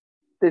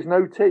there's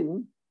no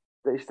team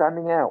that is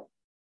standing out.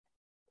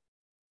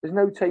 There's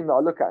no team that I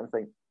look at and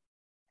think,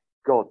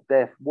 God,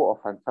 what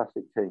a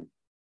fantastic team.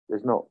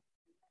 There's not.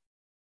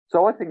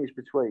 So I think it's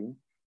between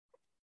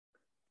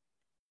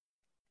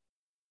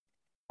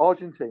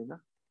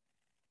Argentina,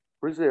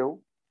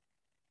 Brazil,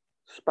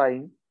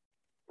 Spain,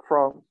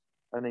 France,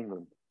 and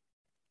England.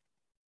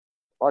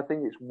 I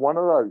think it's one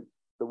of those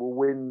that will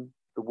win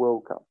the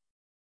World Cup.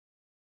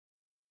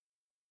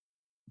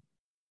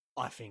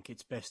 I think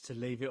it's best to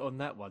leave it on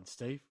that one,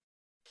 Steve.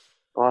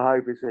 I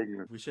hope it's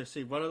England. We shall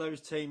see. One of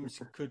those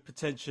teams could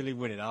potentially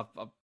win it. I've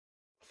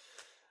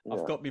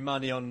got my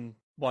money on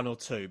one or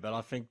two, but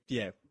I think,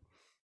 be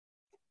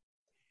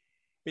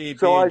I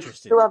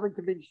interesting. still haven't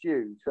convinced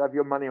you to have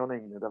your money on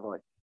England, have I?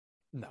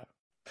 No.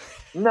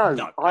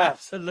 No,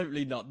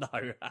 absolutely not.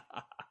 No.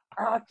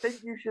 I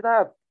think you should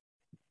have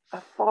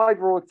a $5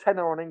 or a $10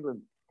 on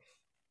England.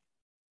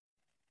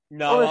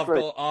 No,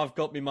 honestly. I've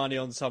got my money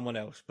on someone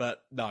else,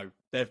 but no,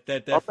 they're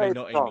definitely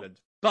not England.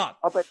 But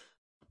I bet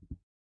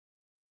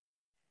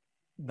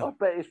no.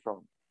 It's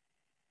France.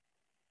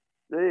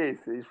 It is.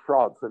 It's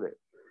France, isn't it?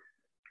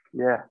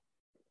 Yeah.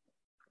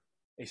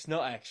 It's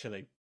not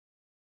actually.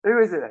 Who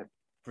is it then?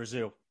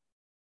 Brazil.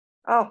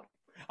 Oh.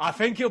 I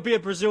think it'll be a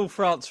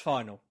Brazil-France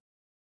final.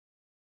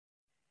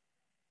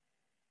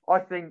 I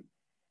think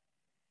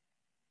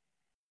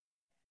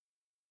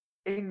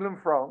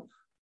England-France.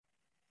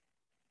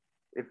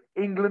 If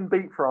England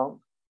beat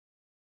France,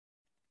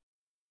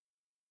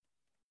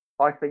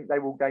 I think they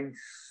will gain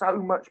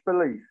so much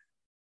belief.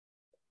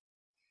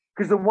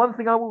 Because the one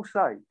thing I will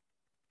say,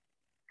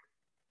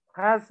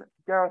 has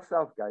Gareth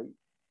Southgate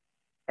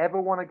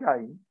ever won a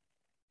game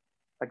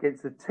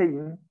against a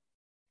team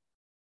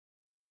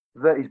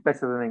that is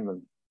better than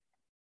England?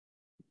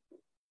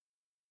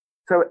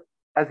 So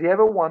has he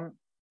ever won?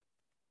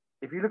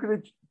 If you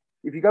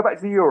go back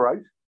to the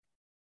Euros,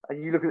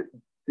 And you look at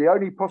the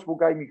only possible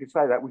game you could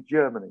say that was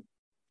Germany,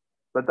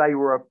 but they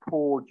were a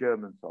poor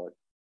German side,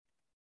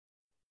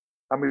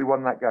 and we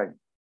won that game.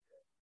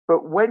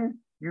 But when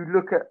you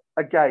look at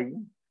a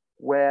game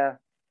where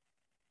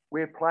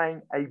we're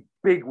playing a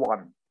big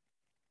one,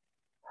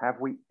 have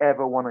we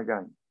ever won a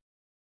game?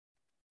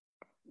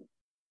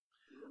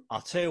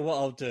 I'll tell you what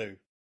I'll do,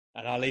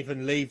 and I'll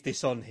even leave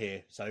this on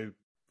here so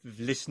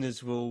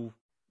listeners will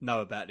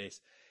know about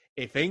this.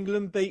 If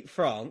England beat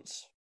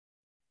France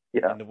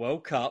in the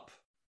World Cup,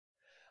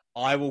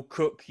 I will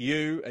cook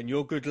you and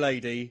your good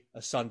lady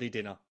a Sunday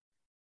dinner.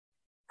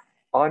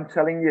 I'm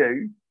telling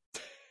you,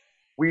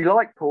 we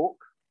like pork,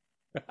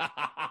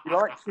 we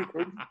like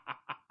chicken,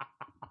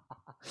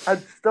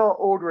 and start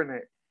ordering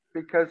it,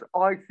 because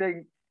I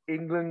think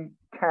England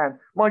can.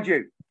 Mind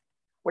you,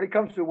 when it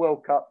comes to the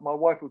World Cup, my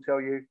wife will tell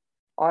you,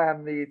 I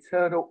am the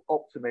eternal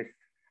optimist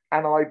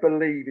and I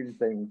believe in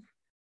things.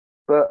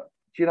 But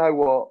do you know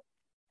what?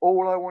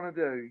 All I want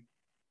to do,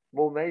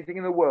 more than anything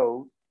in the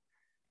world,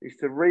 is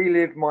to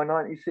relive my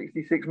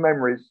 1966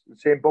 memories of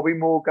seeing Bobby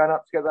Moore going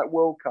up to get that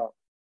World Cup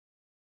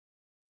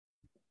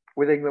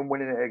with England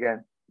winning it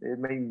again. It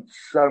means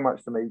so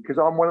much to me, because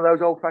I'm one of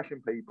those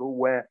old-fashioned people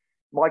where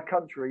my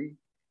country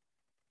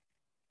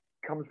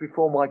comes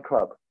before my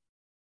club.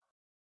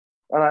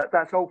 And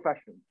that's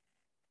old-fashioned.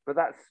 But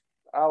that's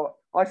how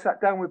I sat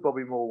down with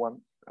Bobby Moore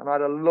once and I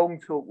had a long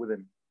talk with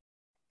him.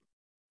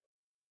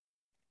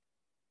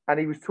 And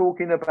he was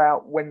talking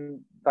about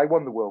when they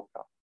won the World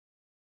Cup.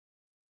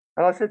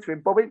 And I said to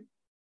him, Bobby,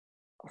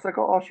 I said, I've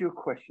got to ask you a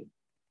question.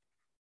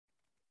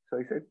 So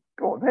he said,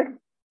 go on then.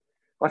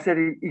 I said,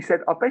 he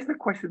said, I bet the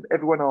question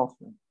everyone asked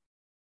me.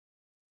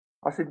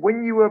 I said,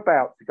 when you were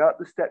about to go up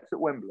the steps at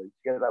Wembley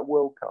to get that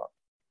World Cup,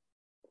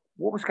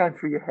 what was going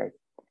through your head?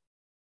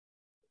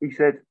 He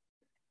said,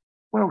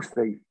 well,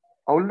 Steve,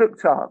 I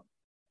looked up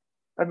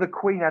and the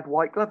Queen had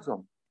white gloves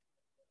on.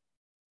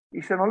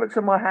 He said, I looked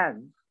at my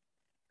hands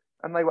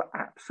and they were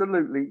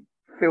absolutely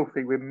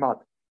filthy with mud.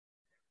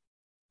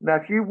 Now,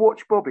 if you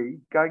watch Bobby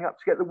going up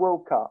to get the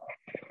World Cup,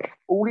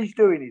 all he's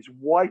doing is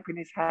wiping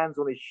his hands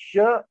on his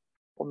shirt,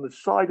 on the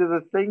side of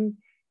the thing,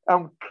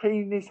 and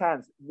cleaning his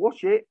hands.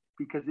 Watch it,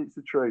 because it's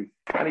the truth.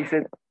 And he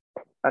said,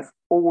 that's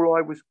all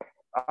I was.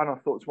 And I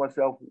thought to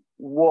myself,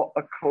 what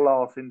a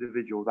class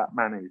individual that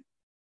man is.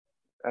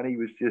 And he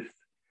was just,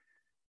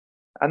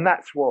 and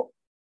that's what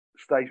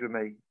stays with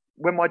me.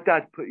 When my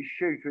dad put his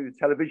shoe through the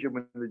television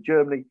when the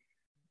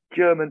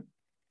German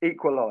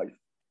equalised,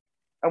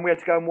 and we had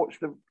to go and watch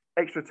the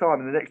extra time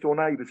in the next door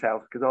neighbour's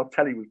house because our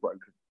telly was broken.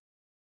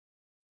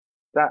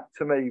 That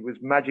to me was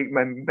magic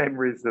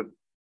memories of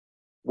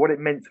what it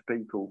meant to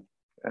people.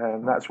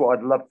 And that's what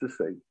I'd love to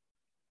see.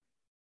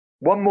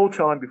 One more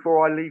time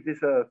before I leave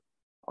this earth,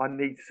 I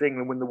need to see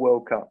England win the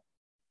World Cup.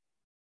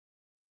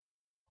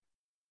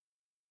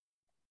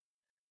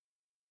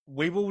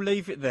 We will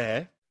leave it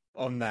there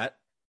on that,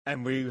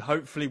 and we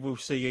hopefully will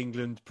see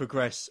England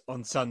progress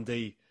on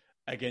Sunday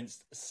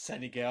against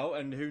Senegal,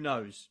 and who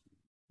knows?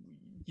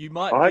 You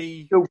might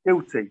feel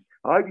guilty.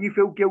 I hope you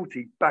feel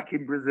guilty back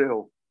in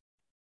Brazil.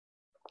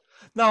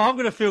 No, I'm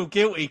going to feel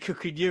guilty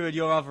cooking you and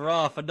your other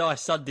half a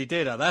nice Sunday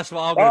dinner. That's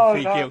what I'm going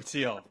to feel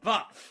guilty of.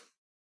 But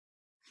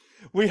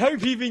we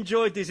hope you've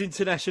enjoyed this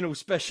international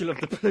special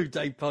of the Blue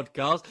Day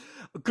podcast.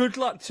 Good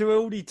luck to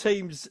all the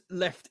teams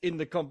left in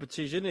the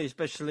competition,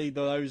 especially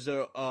those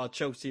that are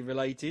Chelsea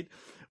related.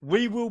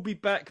 We will be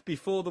back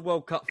before the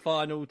World Cup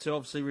final to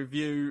obviously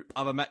review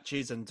other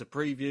matches and to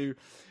preview,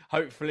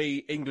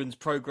 hopefully, England's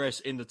progress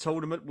in the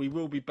tournament. We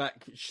will be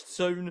back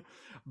soon.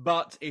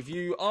 But if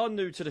you are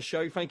new to the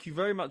show, thank you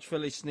very much for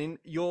listening.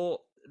 Your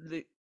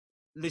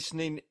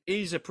listening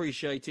is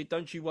appreciated.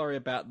 Don't you worry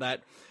about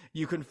that.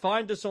 You can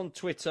find us on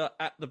Twitter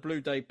at The Blue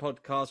Day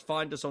Podcast.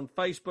 Find us on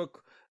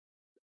Facebook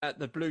at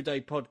The Blue Day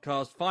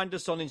Podcast. Find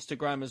us on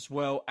Instagram as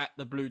well at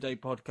The Blue Day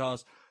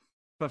Podcast.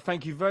 But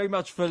thank you very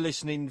much for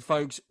listening,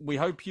 folks. We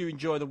hope you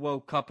enjoy the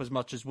World Cup as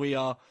much as we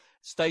are.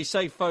 Stay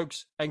safe,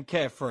 folks, and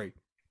carefree.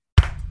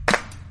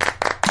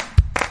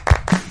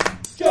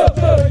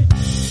 Germany!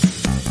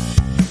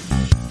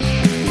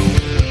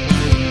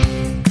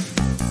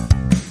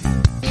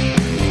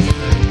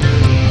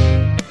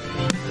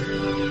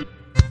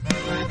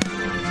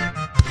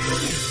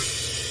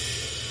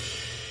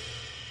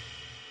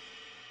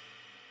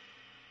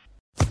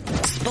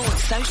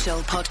 Sports Social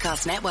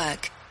Podcast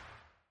Network.